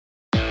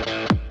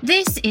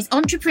This is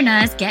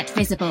Entrepreneurs Get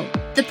Visible,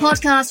 the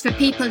podcast for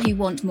people who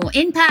want more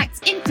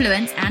impact,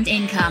 influence, and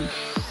income.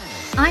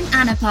 I'm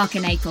Anna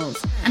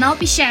Parker-Naples, and I'll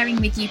be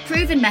sharing with you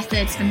proven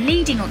methods from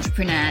leading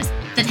entrepreneurs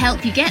that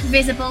help you get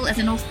visible as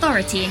an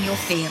authority in your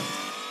field.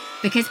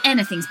 Because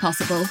anything's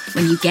possible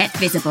when you get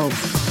visible.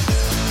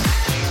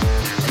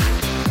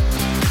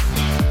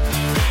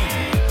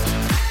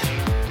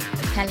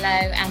 Hello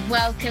and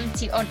welcome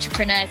to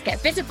Entrepreneurs Get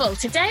Visible.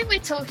 Today we're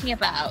talking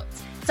about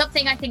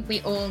something I think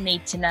we all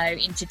need to know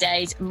in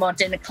today's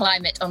modern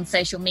climate on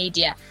social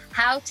media: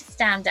 how to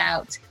stand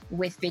out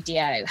with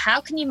video.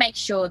 How can you make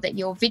sure that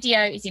your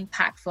video is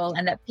impactful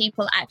and that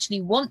people actually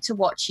want to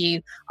watch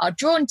you, are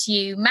drawn to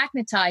you,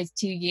 magnetized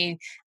to you,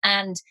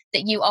 and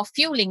that you are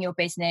fueling your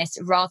business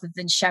rather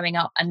than showing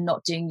up and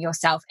not doing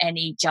yourself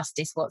any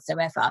justice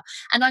whatsoever?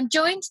 And I'm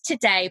joined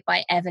today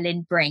by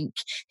Evelyne Brink,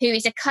 who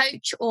is a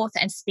coach, author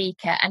and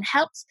speaker, and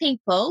helps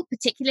people,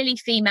 particularly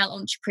female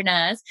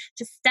entrepreneurs,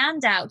 to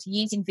stand out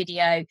using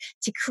video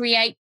to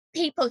create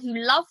people who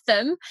love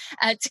them,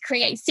 to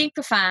create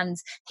super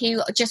fans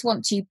who just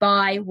want to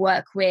buy,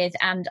 work with,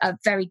 and are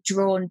very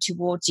drawn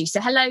towards you.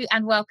 So hello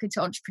and welcome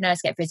to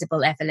Entrepreneurs Get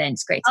Visible, Evelyne.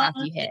 It's great to have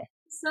you here. Thank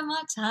you so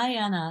much. Hi,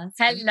 Anna.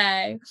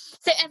 Hello.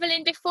 So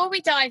Evelyne, before we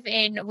dive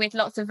in with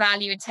lots of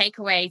value and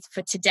takeaways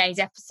for today's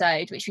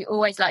episode, which we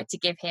always like to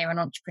give here on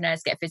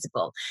Entrepreneurs Get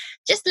Visible,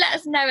 just let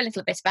us know a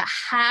little bit about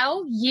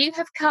how you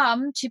have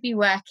come to be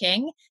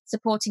working,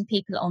 supporting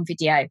people on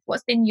video.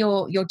 What's been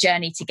your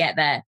journey to get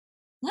there?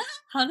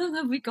 How long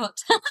have we got?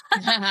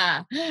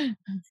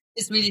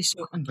 It's really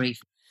short and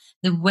brief.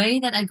 The way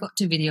that I got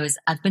to video is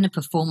I've been a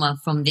performer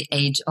from the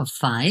age of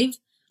 5.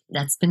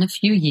 That's been a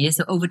few years,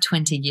 so over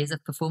 20 years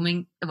of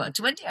performing. About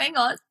 20, hang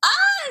on.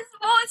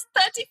 It's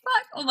 35.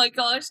 Oh my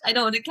gosh, I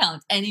don't want to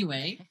count.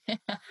 Anyway.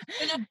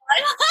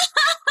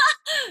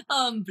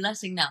 I'm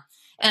blushing now.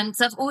 And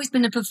so I've always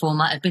been a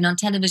performer. I've been on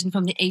television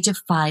from the age of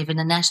 5, in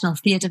a national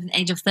theatre from the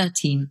age of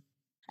 13.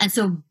 And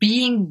so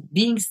being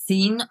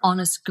seen on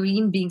a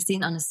screen, being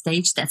seen on a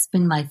stage, that's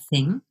been my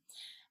thing.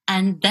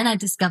 And then I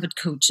discovered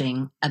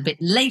coaching a bit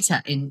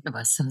later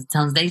so it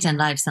sounds later in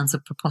life, sounds so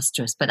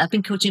preposterous, but I've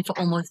been coaching for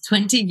almost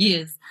 20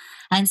 years.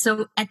 And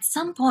so at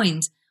some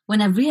point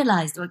when I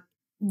realized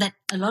that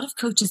a lot of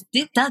coaches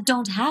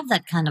don't have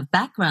that kind of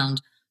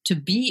background to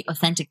be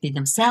authentically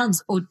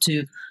themselves or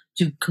to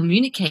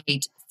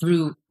communicate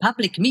through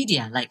public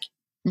media like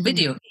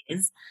video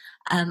is,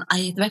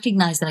 I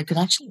recognized that I could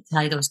actually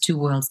tie those two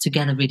worlds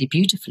together really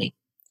beautifully.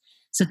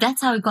 So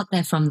that's how I got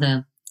there from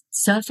the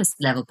surface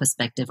level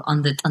perspective.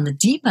 On the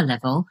deeper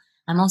level,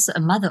 I'm also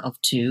a mother of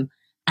 2,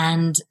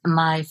 and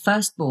my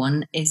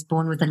firstborn is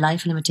born with a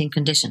life-limiting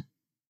condition.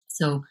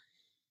 So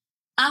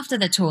after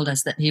they told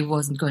us that he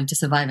wasn't going to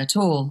survive at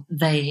all,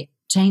 they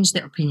changed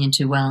their opinion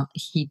to, well,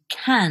 he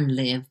can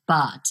live,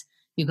 but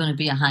you're going to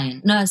be a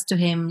high-end nurse to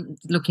him,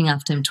 looking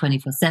after him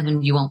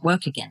 24/7, you won't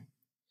work again.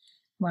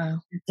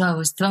 Wow. So I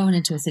was thrown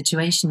into a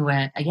situation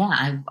where,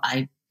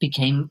 I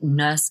became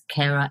nurse,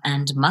 carer,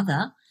 and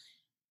mother.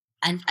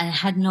 And I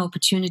had no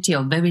opportunity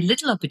or very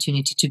little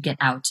opportunity to get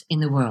out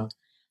in the world.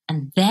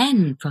 And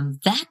then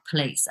from that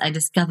place, I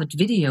discovered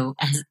video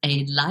as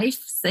a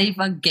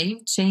lifesaver,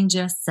 game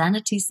changer,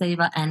 sanity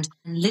saver, and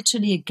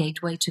literally a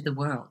gateway to the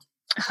world.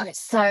 Oh,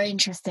 it's so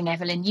interesting,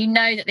 Evelyne. You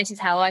know that this is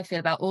how I feel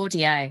about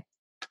audio.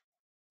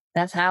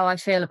 That's how I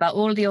feel about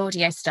all the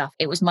audio stuff.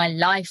 It was my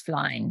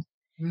lifeline.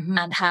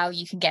 And how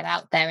you can get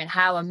out there, and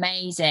how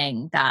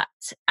amazing that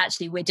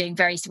actually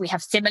we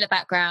have similar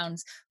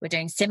backgrounds, we're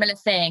doing similar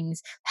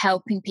things,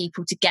 helping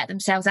people to get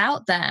themselves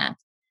out there,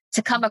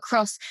 to come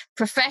across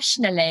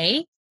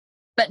professionally,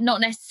 but not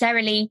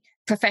necessarily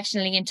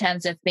professionally in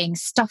terms of being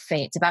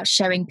stuffy. It's about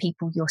showing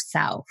people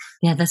yourself.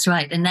 Yeah, that's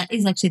right. And that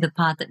is actually the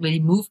part that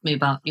really moved me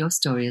about your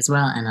story as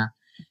well, Anna.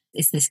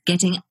 Is this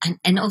getting,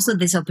 and also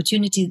this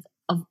opportunity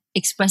of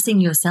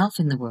expressing yourself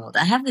in the world.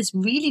 I have this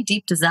really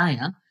deep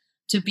desire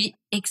to be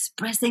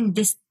expressing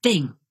this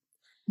thing.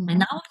 And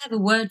now I have a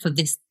word for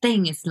this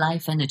thing, is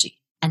life energy.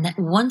 And that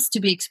wants to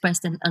be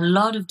expressed in a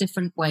lot of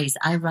different ways.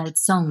 I write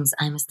songs.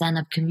 I'm a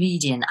stand-up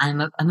comedian. I'm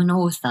an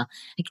author.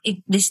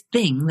 This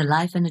thing, the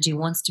life energy,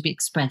 wants to be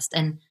expressed.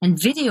 And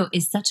video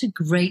is such a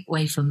great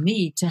way for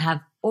me to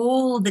have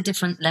all the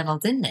different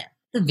levels in there.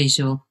 The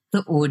visual,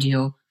 the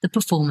audio, the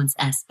performance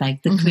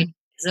aspect, the creative.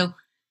 So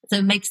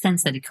it makes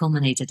sense that it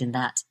culminated in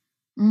that.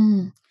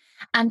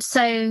 And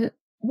so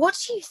what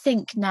do you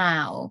think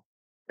now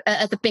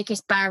are the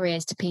biggest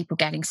barriers to people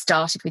getting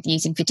started with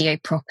using video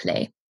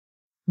properly?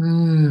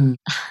 I'm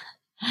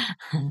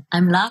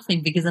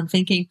laughing because I'm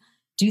thinking,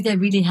 do they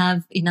really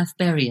have enough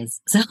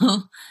barriers? So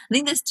I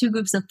think there's 2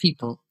 groups of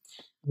people.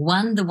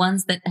 One, the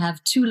ones that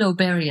have too low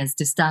barriers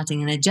to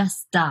starting, and they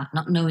just start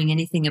not knowing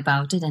anything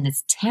about it, and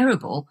it's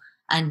terrible.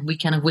 And we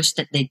kind of wish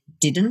that they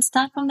didn't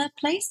start from that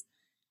place.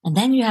 And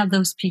then you have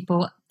those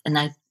people, and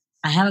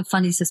I have a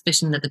funny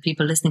suspicion that the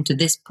people listening to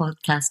this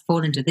podcast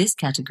fall into this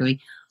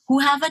category, who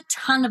have a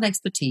ton of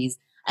expertise,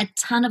 a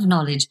ton of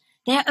knowledge.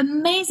 They're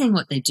amazing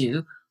what they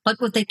do,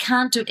 but what they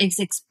can't do is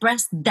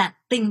express that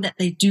thing that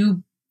they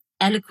do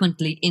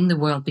eloquently in the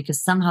world because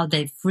somehow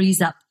they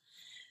freeze up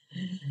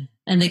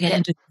and they get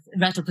into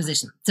rattle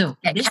position. So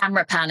this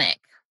camera panic.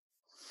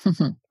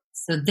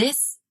 So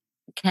this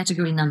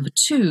category number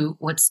 2,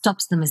 what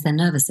stops them is their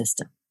nervous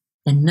system.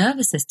 The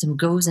nervous system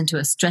goes into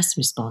a stress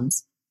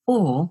response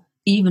or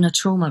even a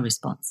trauma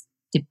response,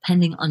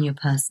 depending on your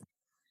person.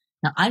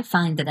 Now, I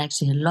find that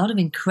actually a lot of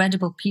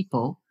incredible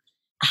people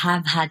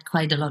have had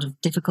quite a lot of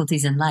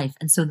difficulties in life.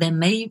 And so there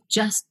may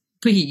just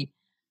be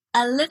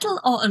a little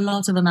or a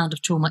lot of amount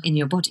of trauma in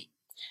your body.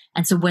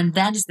 And so when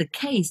that is the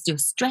case, your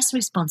stress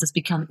responses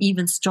become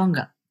even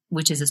stronger,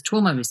 which is a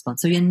trauma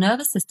response. So your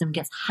nervous system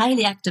gets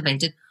highly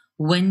activated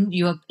when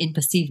you're in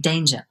perceived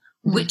danger,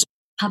 which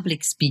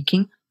public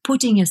speaking,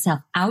 putting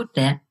yourself out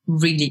there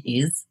really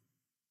is.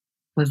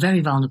 We're very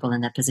vulnerable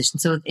in that position.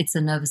 So it's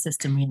a nervous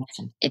system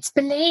reaction. It's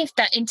believed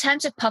that in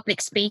terms of public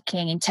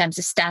speaking, in terms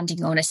of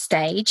standing on a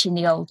stage in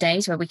the old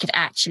days where we could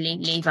actually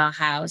leave our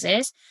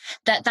houses,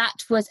 that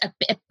was a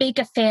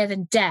bigger fear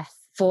than death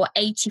for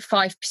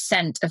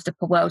 85% of the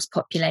world's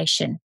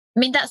population. I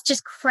mean, that's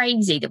just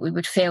crazy that we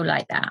would feel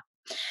like that.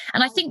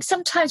 And I think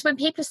sometimes when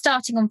people are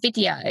starting on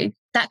video,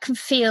 that can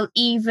feel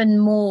even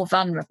more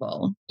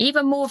vulnerable,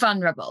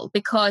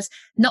 because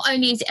not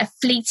only is it a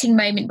fleeting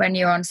moment when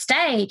you're on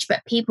stage,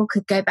 but people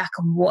could go back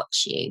and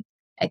watch you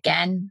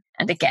again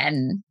and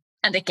again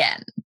and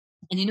again.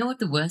 And you know what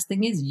the worst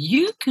thing is?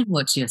 You can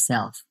watch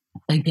yourself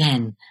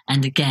again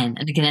and again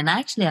and again. And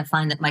actually, I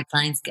find that my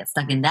clients get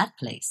stuck in that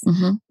place.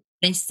 Mm-hmm.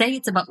 They say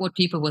it's about what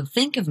people will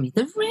think of me.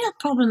 The real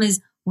problem is,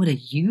 what are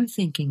you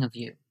thinking of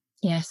you?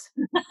 Yes.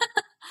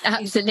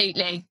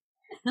 Absolutely.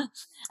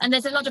 And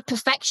there's a lot of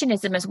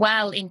perfectionism as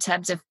well in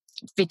terms of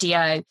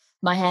video.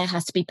 My hair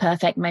has to be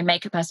perfect. My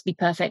makeup has to be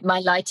perfect. My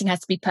lighting has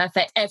to be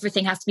perfect.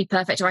 Everything has to be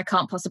perfect or I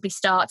can't possibly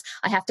start.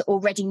 I have to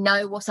already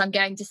know what I'm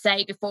going to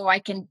say before I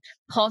can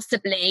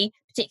possibly,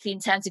 particularly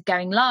in terms of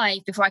going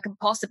live, before I can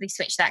possibly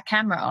switch that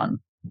camera on.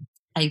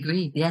 I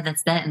agree. Yeah,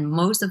 that's that. And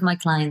most of my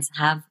clients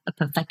have a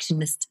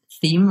perfectionist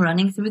theme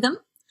running through them.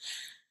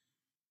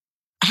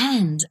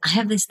 And I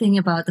have this thing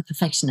about the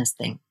perfectionist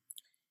thing.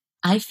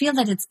 I feel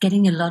that it's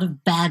getting a lot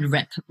of bad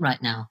rep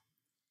right now.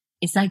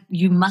 It's like,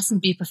 you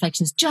mustn't be a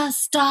perfectionist.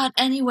 Just start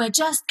anywhere.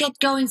 Just get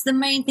going. It's the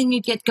main thing,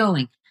 you get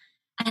going.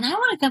 And I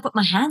want to put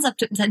my hands up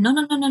to it and say,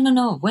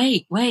 no.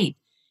 Wait.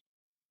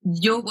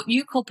 What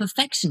you call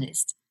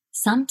perfectionist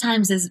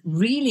sometimes is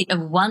really a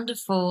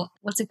wonderful,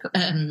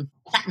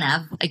 sat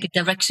nav, like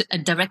a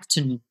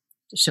direction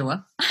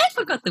shower. I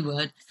forgot the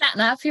word. Sat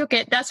nav, you're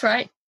good. That's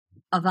right.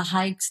 Of a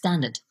high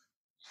standard.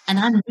 And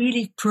I'm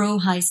really pro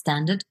high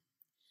standard.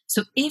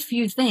 So if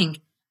you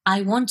think,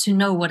 I want to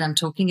know what I'm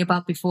talking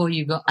about before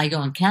I go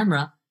on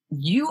camera,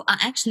 you are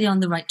actually on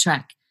the right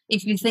track.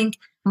 If you think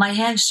my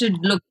hair should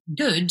look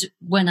good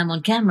when I'm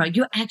on camera,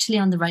 you're actually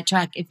on the right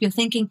track. If you're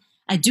thinking,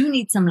 I do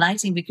need some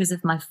lighting because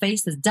if my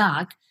face is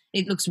dark,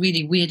 it looks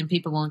really weird and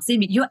people won't see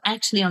me, you're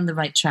actually on the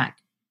right track.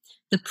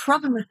 The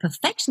problem with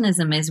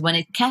perfectionism is when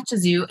it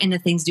catches you in the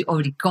things you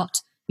already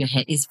got. Your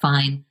hair is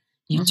fine.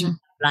 You do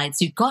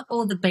lights. You've got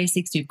all the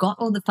basics. You've got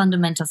all the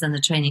fundamentals and the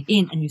training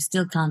in, and you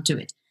still can't do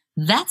it.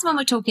 That's when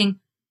we're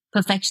talking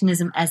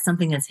perfectionism as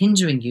something that's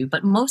hindering you.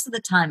 But most of the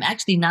time,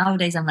 actually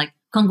nowadays, I'm like,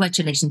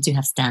 congratulations, you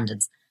have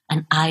standards.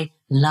 And I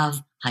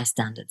love high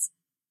standards.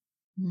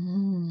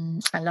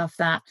 I love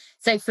that.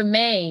 So for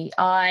me,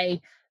 I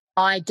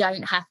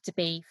don't have to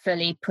be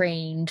fully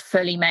preened,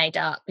 fully made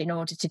up in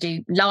order to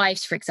do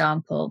lives, for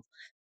example.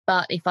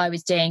 But if I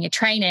was doing a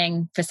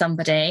training for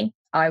somebody,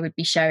 I would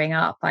be showing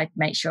up. I'd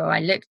make sure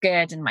I looked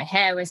good and my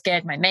hair was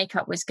good, my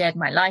makeup was good,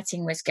 my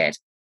lighting was good.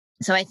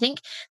 So I think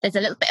there's a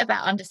little bit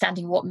about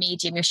understanding what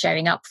medium you're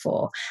showing up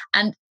for.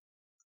 And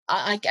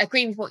I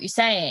agree with what you're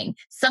saying.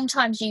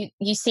 Sometimes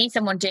you see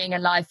someone doing a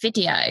live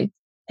video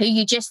who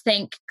you just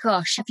think,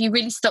 gosh, have you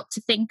really stopped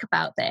to think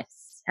about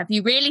this? Have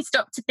you really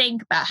stopped to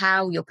think about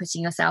how you're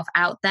putting yourself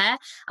out there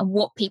and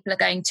what people are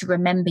going to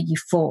remember you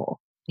for?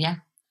 Yeah.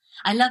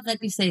 I love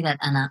that you say that,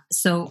 Anna.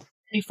 So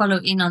we follow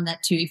in on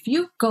that too. If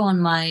you go on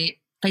my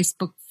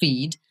Facebook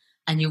feed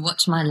and you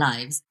watch my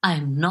lives, I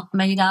am not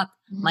made up.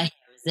 My hair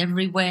is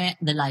everywhere.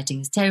 The lighting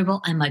is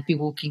terrible. I might be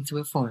walking through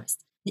a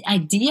forest. The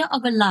idea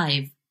of a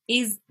live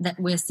is that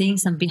we're seeing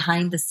some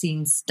behind the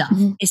scenes stuff,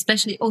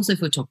 especially also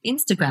if we talk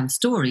Instagram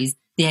stories.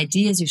 The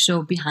idea is you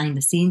show behind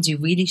the scenes, you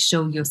really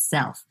show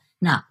yourself.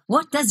 Now,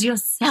 what does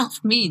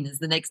yourself mean is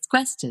the next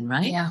question,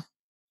 right? Yeah.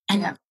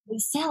 And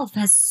yourself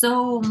has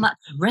so much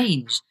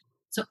range.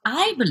 So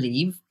I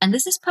believe, and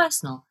this is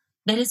personal,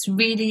 that it's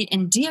really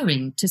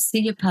endearing to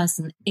see a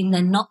person in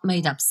their not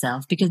made up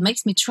self because it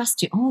makes me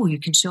trust you. Oh, you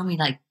can show me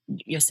like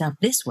yourself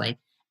this way.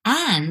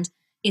 And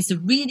it's a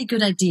really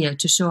good idea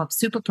to show up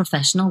super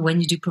professional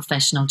when you do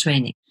professional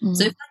training.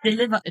 So if I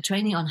deliver a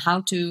training on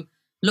how to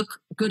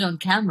look good on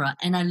camera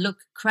and I look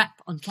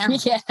crap on camera.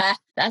 Yeah,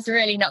 that's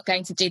really not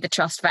going to do the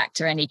trust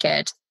factor any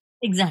good.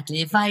 Exactly.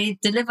 If I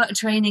deliver a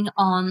training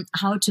on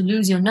how to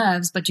lose your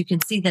nerves, but you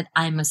can see that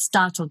I'm a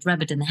startled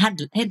rabbit in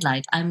the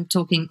headlight, I'm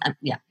talking,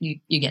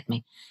 you get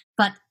me.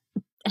 But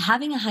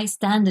having a high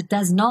standard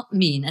does not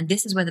mean, and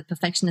this is where the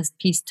perfectionist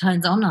piece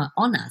turns on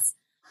us,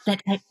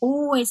 that I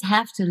always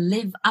have to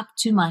live up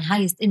to my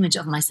highest image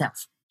of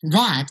myself.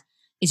 That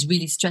is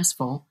really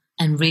stressful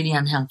and really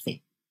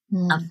unhealthy.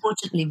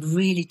 Unfortunately,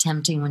 really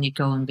tempting when you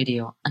go on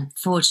video.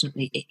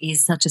 Unfortunately, it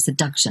is such a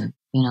seduction,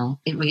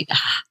 it really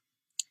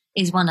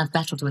is one I've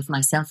battled with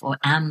myself, or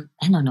I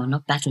don't know,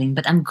 not battling,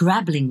 but I'm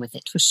grappling with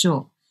it for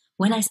sure.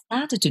 When I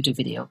started to do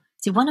video,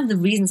 see, one of the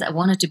reasons I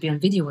wanted to be on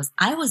video was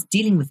I was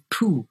dealing with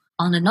poo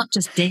on a not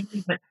just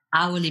daily, but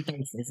hourly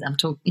basis. I'm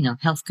talking,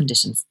 health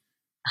conditions.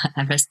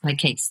 I rest my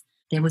case.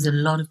 There was a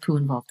lot of poo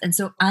involved. And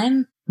so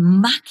I'm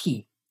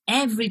mucky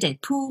every day,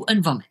 poo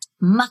and vomit,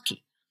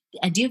 mucky.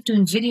 The idea of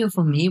doing video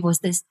for me was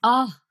this,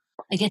 I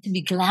get to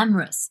be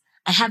glamorous.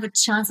 I have a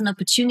chance and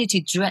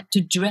opportunity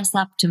to dress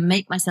up, to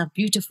make myself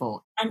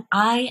beautiful. And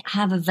I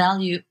have a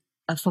value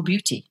for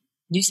beauty.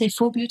 Do you say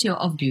for beauty or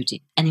of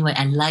beauty? Anyway,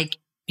 I like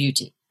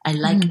beauty. I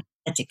like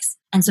aesthetics.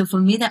 And so for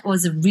me, that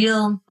was a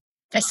real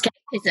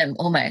escapism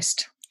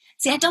almost.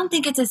 See, I don't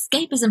think it's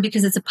escapism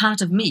because it's a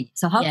part of me.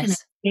 So how can I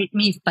escape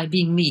me by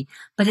being me?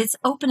 But it's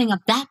opening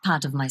up that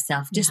part of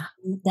myself, just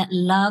that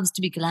loves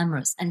to be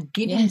glamorous and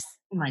giving to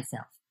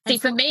myself. See,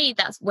 for me,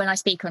 that's when I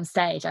speak on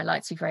stage, I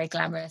like to be very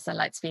glamorous. I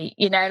like to be,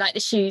 I like the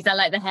shoes, I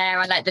like the hair,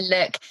 I like the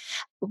look.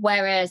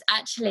 Whereas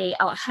actually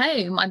at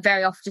home, I'm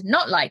very often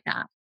not like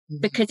that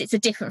because it's a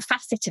different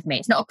facet of me.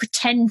 It's not a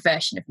pretend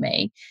version of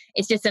me.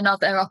 It's just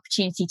another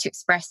opportunity to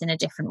express in a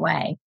different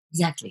way.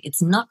 Exactly.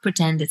 It's not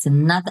pretend. It's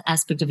another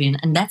aspect of you.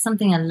 And that's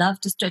something I love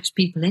to stretch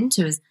people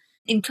into is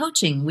in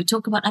coaching, we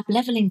talk about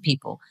up-leveling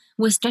people.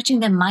 We're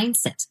stretching their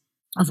mindset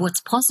of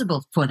what's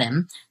possible for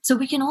them. So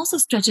we can also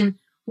stretch in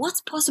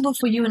what's possible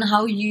for you and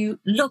how you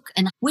look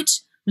and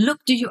which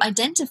look do you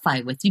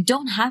identify with. You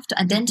don't have to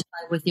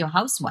identify with your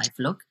housewife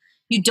look.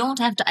 You don't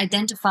have to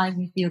identify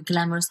with your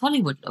glamorous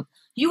Hollywood look.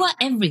 You are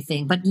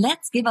everything, but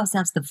let's give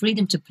ourselves the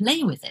freedom to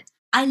play with it.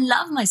 I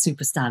love my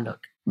superstar look.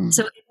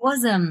 So it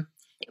was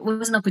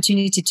an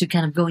opportunity to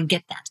kind of go and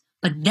get that.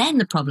 But then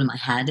the problem I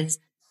had is,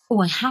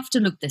 I have to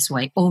look this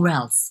way or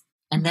else.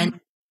 And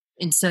then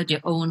insert your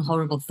own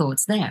horrible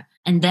thoughts there.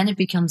 And then it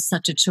becomes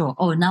such a chore.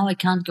 Now I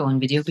can't go on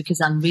video because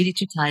I'm really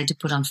too tired to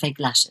put on fake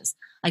lashes.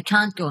 I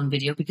can't go on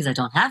video because I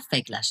don't have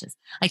fake lashes.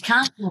 I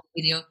can't go on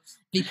video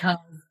because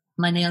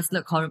my nails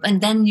look horrible. And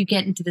then you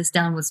get into this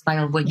downward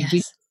spiral where you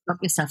really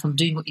stop yourself from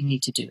doing what you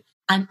need to do.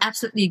 I'm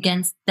absolutely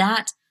against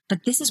that.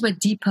 But this is where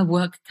deeper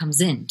work comes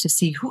in to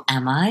see who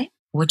am I?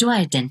 What do I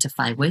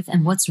identify with?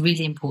 And what's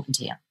really important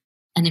here?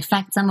 And in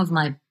fact, some of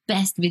my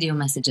best video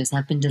messages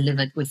have been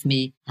delivered with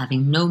me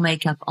having no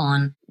makeup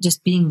on,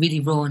 just being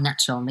really raw and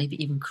natural,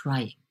 maybe even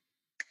crying.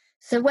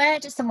 So where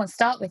does someone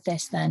start with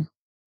this then?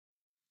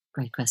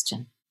 Great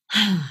question.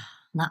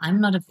 Now, I'm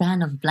not a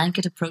fan of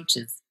blanket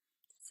approaches.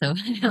 So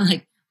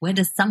where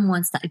does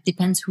someone start? It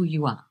depends who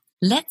you are.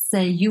 Let's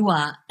say you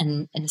are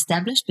an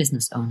established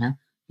business owner.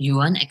 You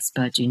are an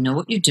expert. You know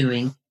what you're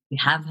doing. You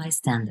have high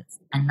standards.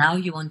 And now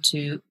you want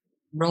to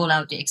roll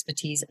out your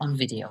expertise on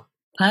video.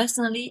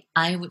 Personally,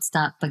 I would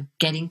start by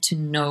getting to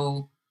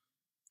know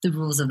the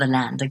rules of the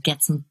land.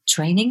 Get some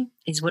training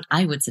is what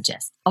I would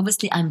suggest.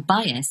 Obviously, I'm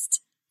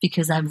biased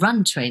because I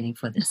run training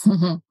for this.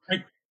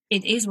 But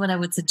it is what I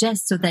would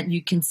suggest so that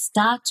you can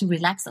start to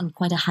relax on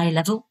quite a high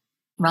level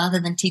rather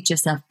than teach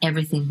yourself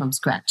everything from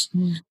scratch.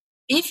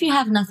 If you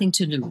have nothing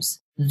to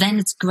lose, then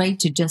it's great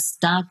to just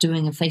start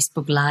doing a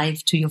Facebook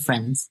Live to your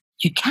friends.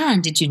 You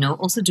can, did you know,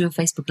 also do a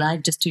Facebook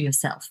Live just to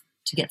yourself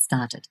to get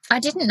started. I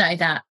didn't know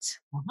that.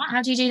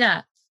 How do you do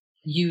that?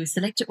 You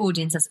select your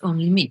audience as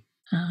only me,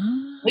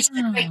 which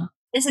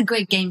is a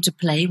great game to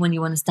play when you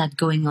want to start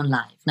going on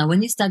live. Now,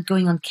 when you start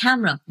going on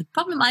camera, the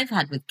problem I've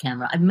had with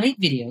camera, I've made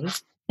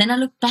videos, then I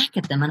look back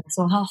at them and I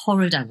saw how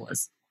horrid I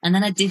was. And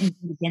then I didn't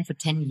do it again for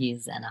 10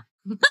 years, Anna.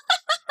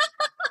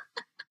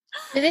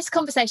 So this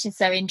conversation is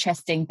so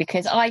interesting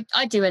because I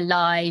do a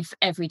live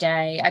every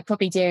day. I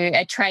probably do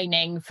a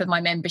training for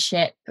my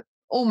membership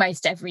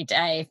almost every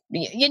day.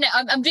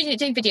 I'm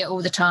doing video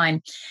all the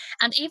time.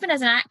 And even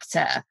as an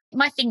actor,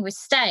 my thing was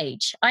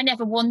stage. I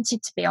never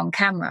wanted to be on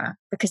camera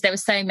because there were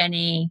so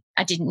many,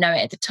 I didn't know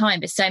it at the time,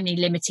 but so many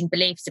limiting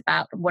beliefs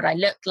about what I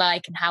looked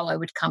like and how I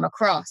would come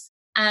across.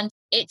 And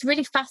it's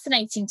really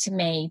fascinating to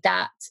me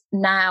that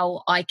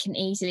now I can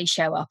easily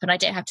show up and I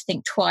don't have to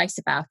think twice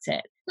about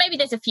it. Maybe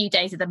there's a few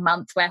days of the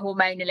month where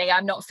hormonally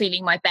I'm not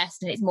feeling my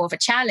best and it's more of a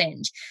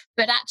challenge.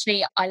 But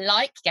actually, I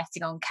like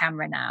getting on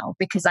camera now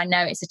because I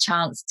know it's a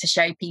chance to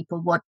show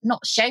people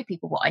not show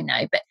people what I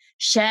know, but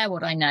share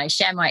what I know,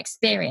 share my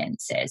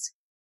experiences.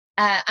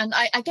 And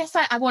I guess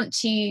I want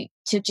to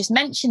just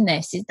mention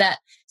this is that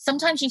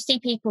sometimes you see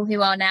people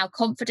who are now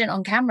confident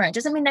on camera. It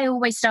doesn't mean they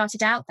always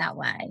started out that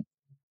way.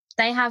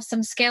 They have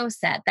some skill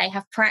set, they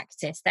have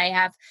practice, they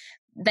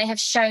have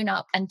shown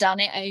up and done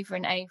it over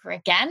and over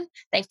again.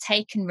 They've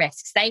taken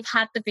risks. They've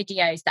had the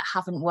videos that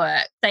haven't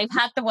worked. They've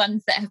had the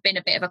ones that have been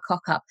a bit of a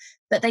cock up,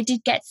 but they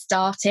did get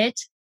started.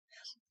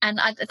 And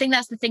I think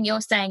that's the thing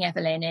you're saying,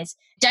 Evelyne, is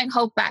don't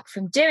hold back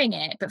from doing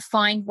it, but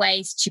find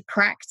ways to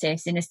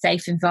practice in a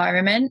safe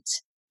environment.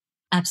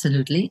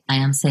 Absolutely. I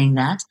am saying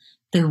that.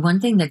 The one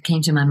thing that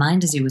came to my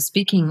mind as you were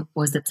speaking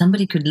was that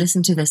somebody could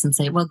listen to this and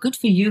say, well, good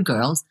for you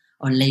girls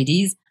or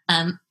ladies.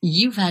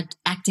 You've had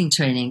acting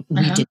training.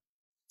 We did.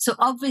 So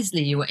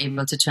obviously you were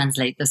able to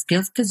translate the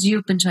skills because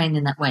you've been trained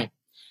in that way.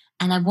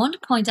 And I want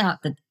to point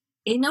out that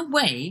in a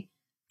way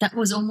that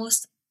was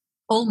almost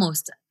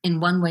in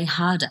one way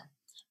harder,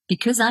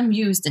 because I'm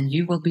used, and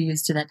you will be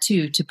used to that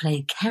too, to play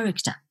a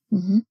character.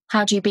 Mm-hmm.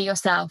 How do you be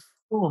yourself?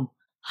 Oh,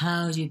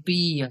 how do you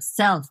be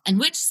yourself? And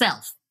which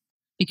self?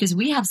 Because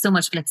we have so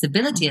much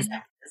flexibility as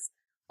actors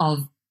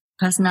of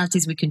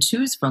personalities we can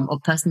choose from or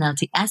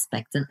personality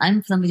aspects. And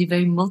I'm somebody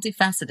very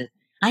multifaceted.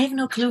 I have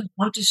no clue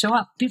how to show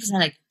up. People say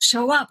like,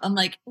 show up. I'm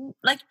like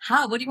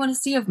how? What do you want to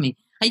see of me?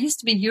 I used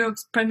to be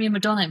Europe's premier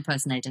Madonna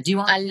impersonator. Do you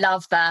want? I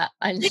love that.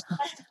 I love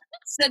that.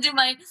 So I do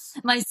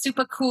my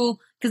super cool,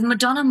 because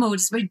Madonna mode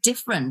is very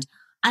different.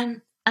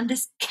 I'm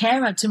this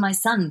carer to my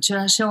son. Should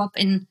I show up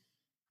in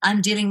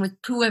I'm dealing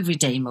with poo every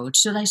day mode?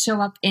 Should I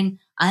show up in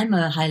I'm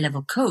a high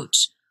level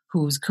coach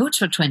who's coached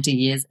for 20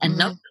 years and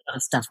knows a lot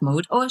of stuff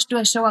mode? Or do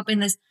I show up in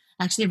this?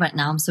 Actually, right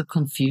now I'm so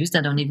confused.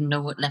 I don't even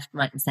know what left,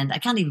 right, and center. I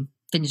can't even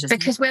finish this.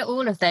 Because we're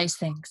all of those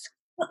things.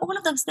 We're all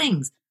of those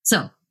things.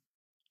 So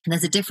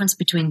there's a difference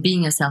between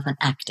being yourself and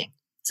acting.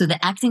 So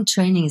the acting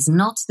training is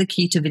not the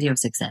key to video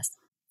success.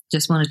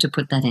 Just wanted to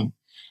put that in.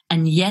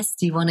 And yes,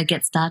 do you want to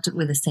get started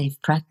with a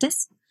safe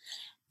practice?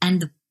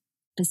 And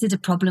this is a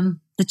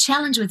problem. The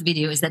challenge with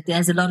video is that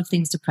there's a lot of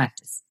things to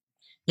practice.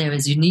 There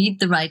is, you need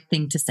the right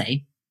thing to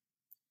say.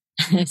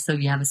 So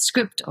you have a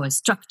script or a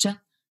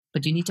structure,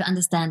 but you need to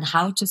understand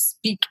how to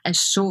speak a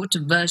short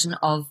version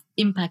of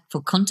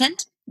impactful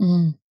content.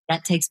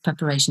 That takes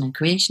preparation and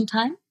creation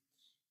time.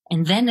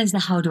 And then there's the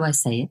how do I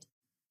say it?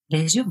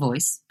 There's your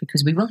voice,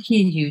 because we will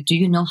hear you. Do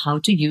you know how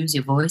to use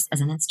your voice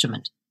as an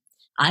instrument?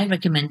 I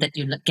recommend that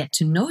you get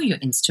to know your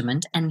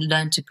instrument and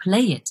learn to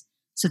play it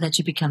so that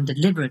you become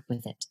deliberate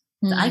with it.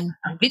 So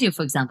on video,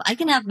 for example,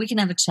 we can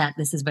have a chat.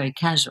 This is very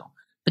casual.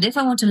 But if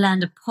I want to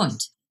land a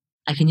point,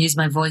 I can use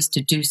my voice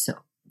to do so.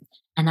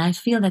 And I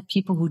feel that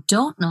people who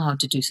don't know how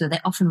to do so, they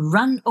often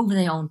run over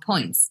their own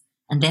points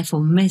and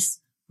therefore miss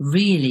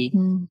really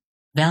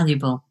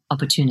valuable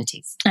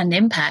opportunities. And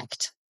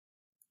impact.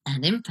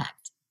 And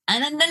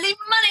then they leave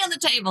money on the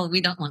table.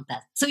 We don't want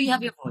that. So you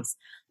have your voice.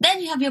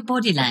 Then you have your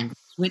body language,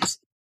 which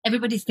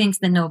everybody thinks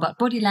they know about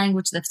body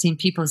language. They've seen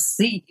people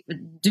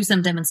do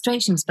some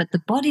demonstrations, but the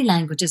body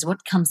language is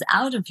what comes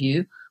out of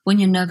you when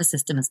your nervous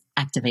system is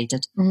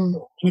activated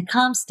in a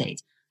calm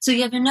state. So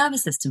you have your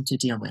nervous system to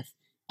deal with,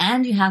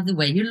 and you have the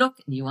way you look,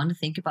 and you want to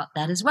think about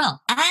that as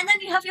well. And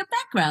then you have your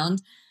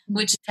background,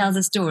 which tells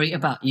a story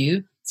about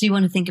you. So you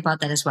want to think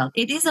about that as well.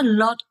 It is a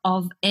lot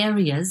of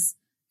areas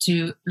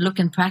to look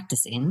and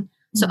practice in.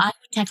 So I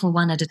would tackle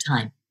one at a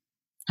time.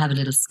 Have a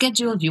little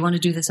schedule. If you want to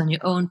do this on your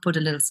own, put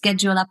a little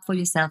schedule up for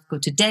yourself. Go,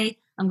 today,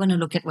 I'm going to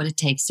look at what it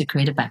takes to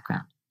create a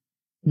background.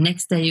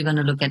 Next day, you're going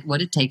to look at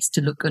what it takes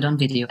to look good on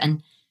video.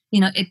 And,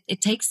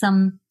 it takes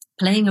some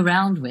playing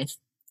around with.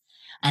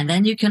 And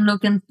then you can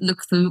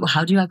look through,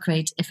 how do I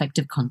create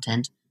effective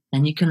content?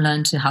 Then you can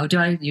learn to, how do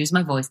I use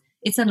my voice?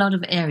 It's a lot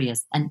of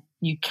areas. And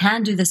you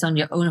can do this on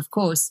your own, of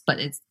course, but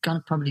it's going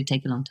to probably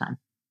take a long time.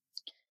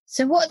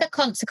 So what are the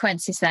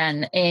consequences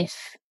then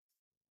if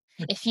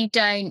you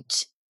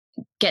don't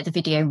get the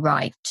video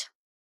right?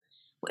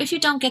 If you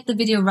don't get the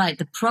video right,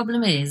 the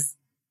problem is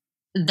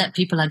that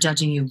people are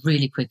judging you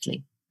really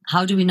quickly.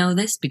 How do we know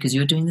this? Because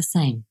you're doing the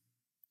same.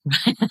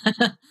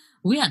 Right?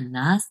 We are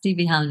nasty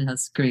behind our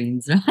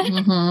screens,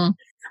 right?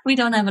 We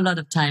don't have a lot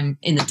of time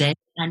in the day.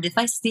 And if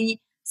I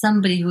see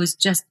somebody who is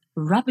just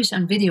rubbish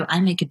on video, I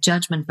make a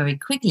judgment very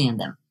quickly on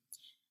them.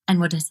 And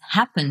what has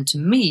happened to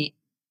me,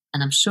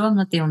 and I'm sure I'm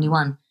not the only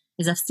one,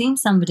 is I've seen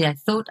somebody I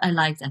thought I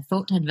liked, I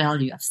thought had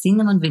value. I've seen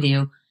them on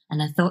video,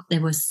 and I thought they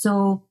were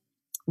so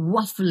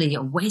waffly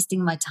or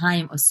wasting my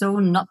time or so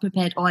not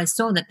prepared. Or I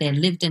saw that they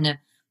lived in a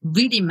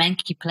really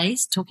manky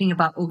place talking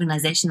about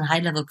organization and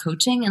high-level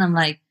coaching. And I'm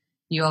like,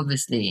 you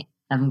obviously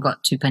haven't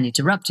got two penny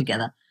to rub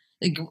together.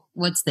 Like,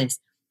 what's this?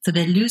 So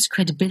they lose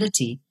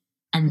credibility,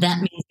 and that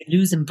means they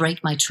lose and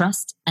break my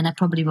trust, and I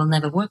probably will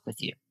never work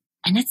with you.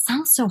 And it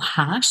sounds so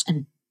harsh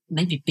and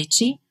maybe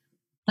bitchy,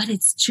 but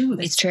it's true.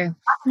 It's true.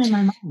 In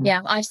my mind.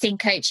 Yeah, I've seen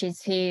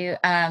coaches who,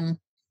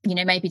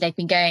 maybe they've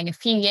been going a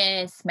few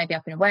years, maybe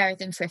I've been aware of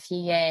them for a few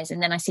years,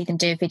 and then I see them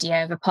do a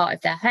video of a part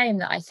of their home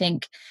that I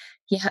think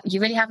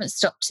you really haven't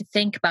stopped to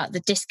think about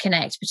the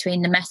disconnect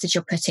between the message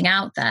you're putting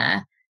out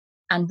there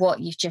and what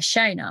you've just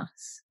shown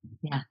us.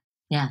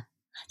 Yeah.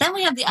 Then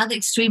we have the other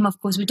extreme, of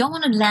course. We don't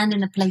want to land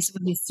in a place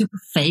where you're super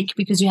fake,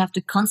 because you have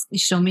to constantly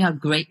show me how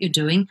great you're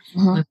doing.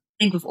 I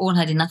think we've all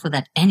had enough of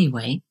that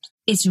anyway.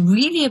 It's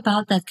really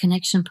about that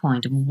connection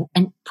point,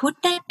 and put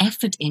that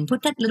effort in,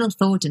 put that little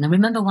thought in. I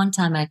remember one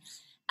time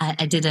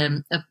I did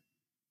a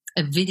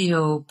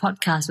video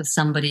podcast with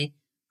somebody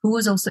who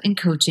was also in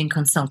coaching,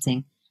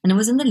 consulting, and it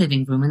was in the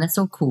living room, and that's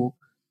so cool.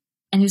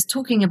 And he was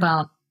talking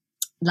about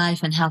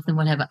life and health and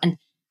whatever. And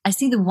I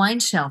see the wine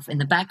shelf in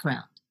the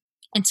background.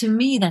 And to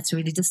me, that's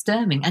really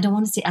disturbing. I don't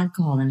want to see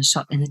alcohol in a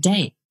shot in a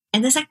day.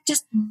 And there's like,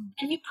 just,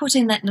 can you put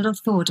in that little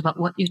thought about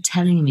what you're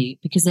telling me?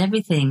 Because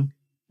everything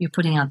you're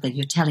putting out there,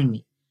 you're telling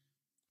me.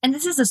 And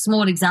this is a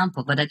small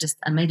example, but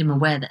I made him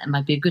aware that it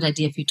might be a good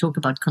idea if you talk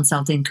about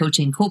consulting,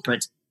 coaching,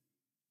 corporate,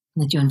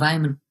 that your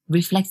environment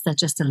reflects that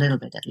just a little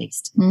bit at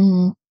least.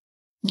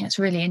 That's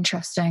really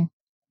interesting.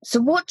 So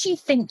what do you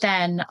think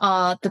then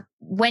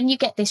when you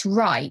get this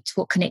right,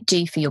 what can it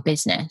do for your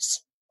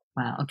business?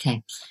 Wow.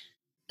 Okay.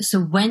 So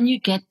when you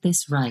get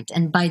this right,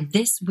 and by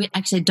this, we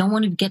actually don't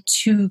want to get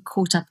too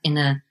caught up in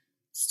a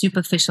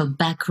superficial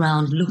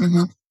background look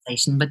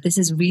conversation, but this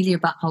is really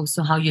about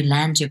how you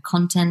land your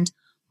content,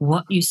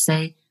 what you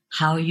say,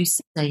 how you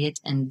say it,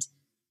 and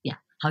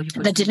how you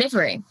put your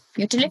delivery,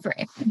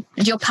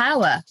 and your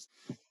power.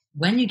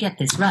 When you get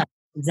this right,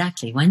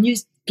 exactly, when you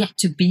get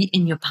to be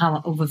in your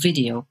power over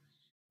video,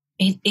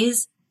 it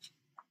is,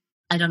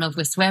 I don't know if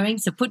we're swearing,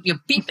 so put your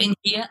beep in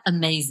here,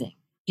 amazing,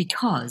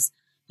 because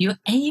you're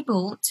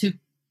able to,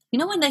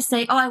 when they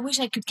say, I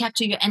wish I could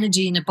capture your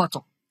energy in a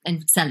bottle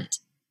and sell it.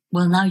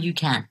 Well, now you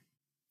can.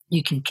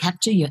 You can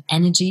capture your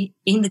energy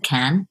in the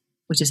can,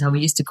 which is how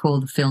we used to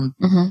call the film,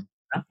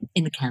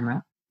 in the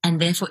camera. And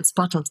therefore it's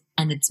bottled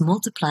and it's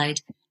multiplied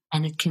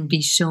and it can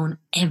be shown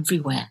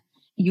everywhere.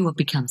 You will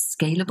become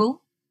scalable,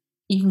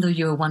 even though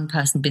you're a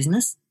one-person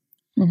business.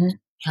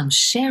 Become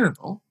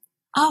shareable.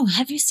 Oh,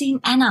 have you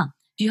seen Anna? Have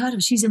you heard of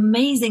her? She's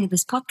amazing at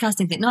this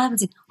podcasting thing. No, I haven't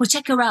seen. Well,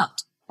 check her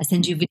out. I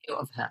send you a video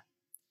of her.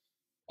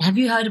 Have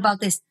you heard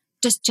about this?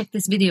 Just check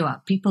this video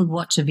out. People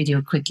watch a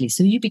video quickly.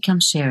 So you become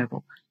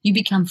shareable. You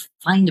become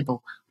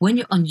findable. When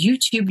you're on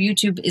YouTube,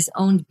 YouTube is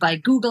owned by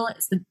Google.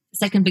 It's the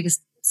second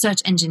biggest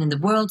search engine in the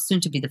world, soon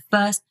to be the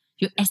first.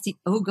 Your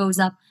SEO goes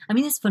up. I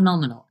mean, it's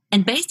phenomenal.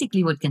 And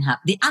basically what can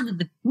happen,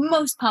 the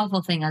most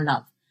powerful thing I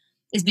love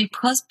is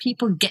because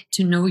people get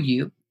to know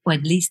you, or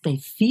at least they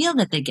feel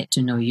that they get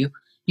to know you,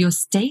 your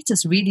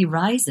status really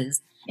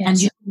rises. Yes.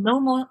 And you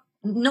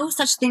no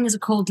such thing as a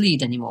cold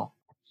lead anymore,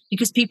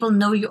 because people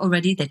know you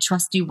already. They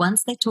trust you.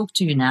 Once they talk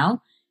to you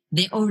now,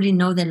 they already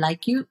know they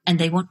like you and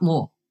they want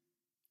more.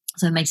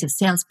 So it makes your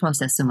sales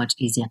process so much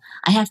easier.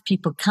 I have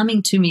people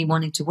coming to me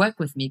wanting to work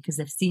with me because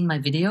they've seen my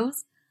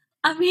videos.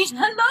 I mean,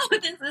 hello,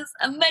 this is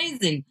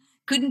amazing.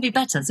 Couldn't be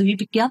better. So you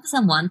become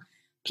someone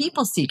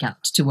people seek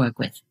out to work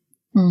with.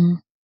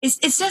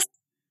 It's just,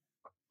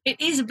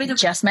 it is a bit of...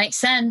 Just makes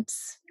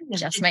sense.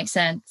 Just makes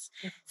sense.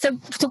 So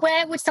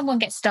where would someone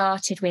get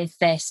started with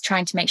this,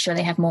 trying to make sure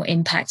they have more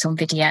impact on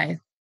video?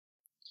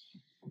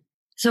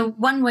 So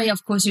one way,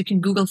 of course, you can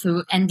Google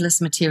through endless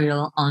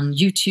material on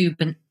YouTube,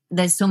 and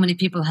there's so many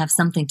people have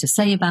something to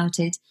say about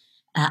it.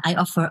 I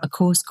offer a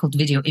course called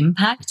Video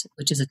Impact,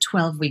 which is a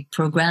 12-week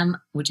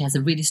program, which has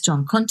a really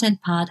strong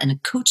content part and a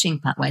coaching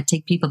part where I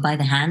take people by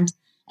the hand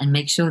and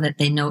make sure that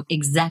they know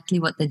exactly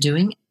what they're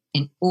doing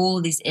in all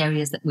these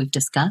areas that we've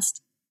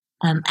discussed.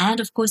 And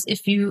of course,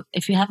 if you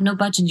have no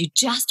budget and you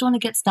just want to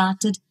get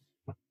started,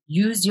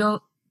 use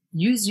your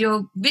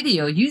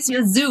video, use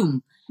your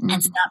Zoom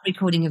and start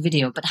recording a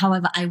video. But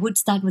however, I would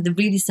start with a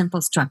really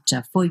simple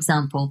structure. For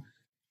example,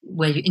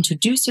 where you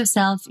introduce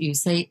yourself, you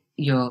say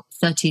your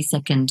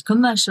 30-second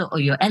commercial or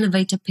your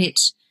elevator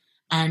pitch,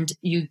 and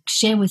you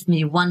share with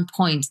me one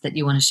point that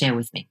you want to share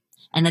with me.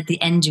 And at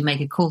the end, you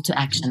make a call to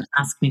action,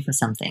 ask me for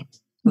something,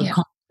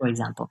 for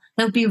example.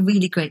 That would be a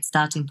really great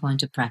starting point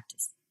to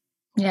practice.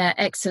 Yeah,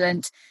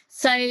 excellent.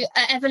 So,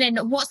 Evelyne,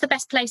 what's the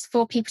best place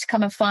for people to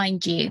come and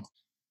find you?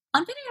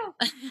 On video.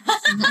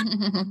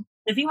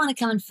 If you want to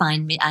come and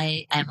find me,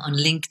 I am on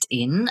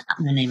LinkedIn.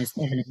 My name is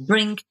Evelyne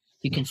Brink.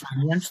 You can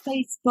find me on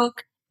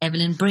Facebook,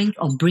 Evelyne Brink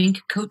or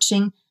Brink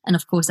Coaching. And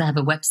of course, I have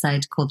a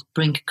website called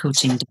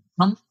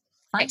brinkcoaching.com.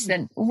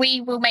 Excellent.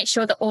 We will make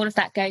sure that all of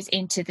that goes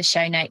into the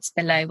show notes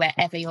below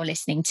wherever you're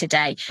listening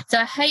today. So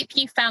I hope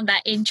you found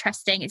that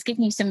interesting. It's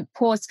given you some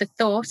pause for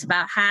thought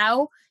about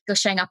how you're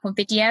showing up on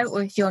video,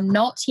 or if you're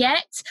not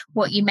yet,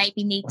 what you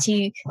maybe need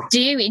to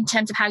do in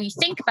terms of how you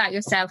think about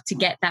yourself to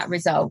get that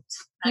result.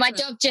 My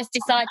dog just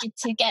decided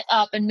to get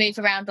up and move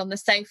around on the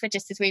sofa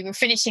just as we were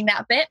finishing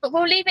that bit, but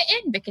we'll leave it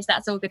in because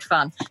that's all good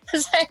fun.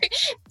 So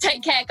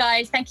take care,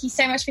 guys. Thank you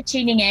so much for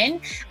tuning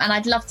in. And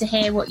I'd love to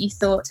hear what you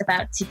thought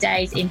about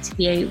today's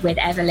interview with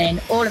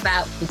Evelyne, all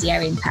about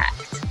video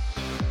impact.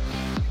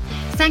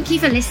 Thank you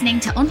for listening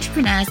to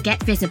Entrepreneurs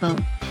Get Visible.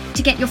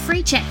 To get your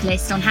free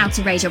checklist on how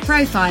to raise your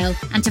profile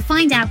and to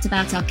find out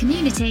about our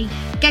community,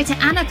 go to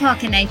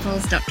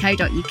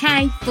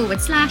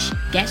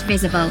annaparkernaples.co.uk/get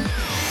visible.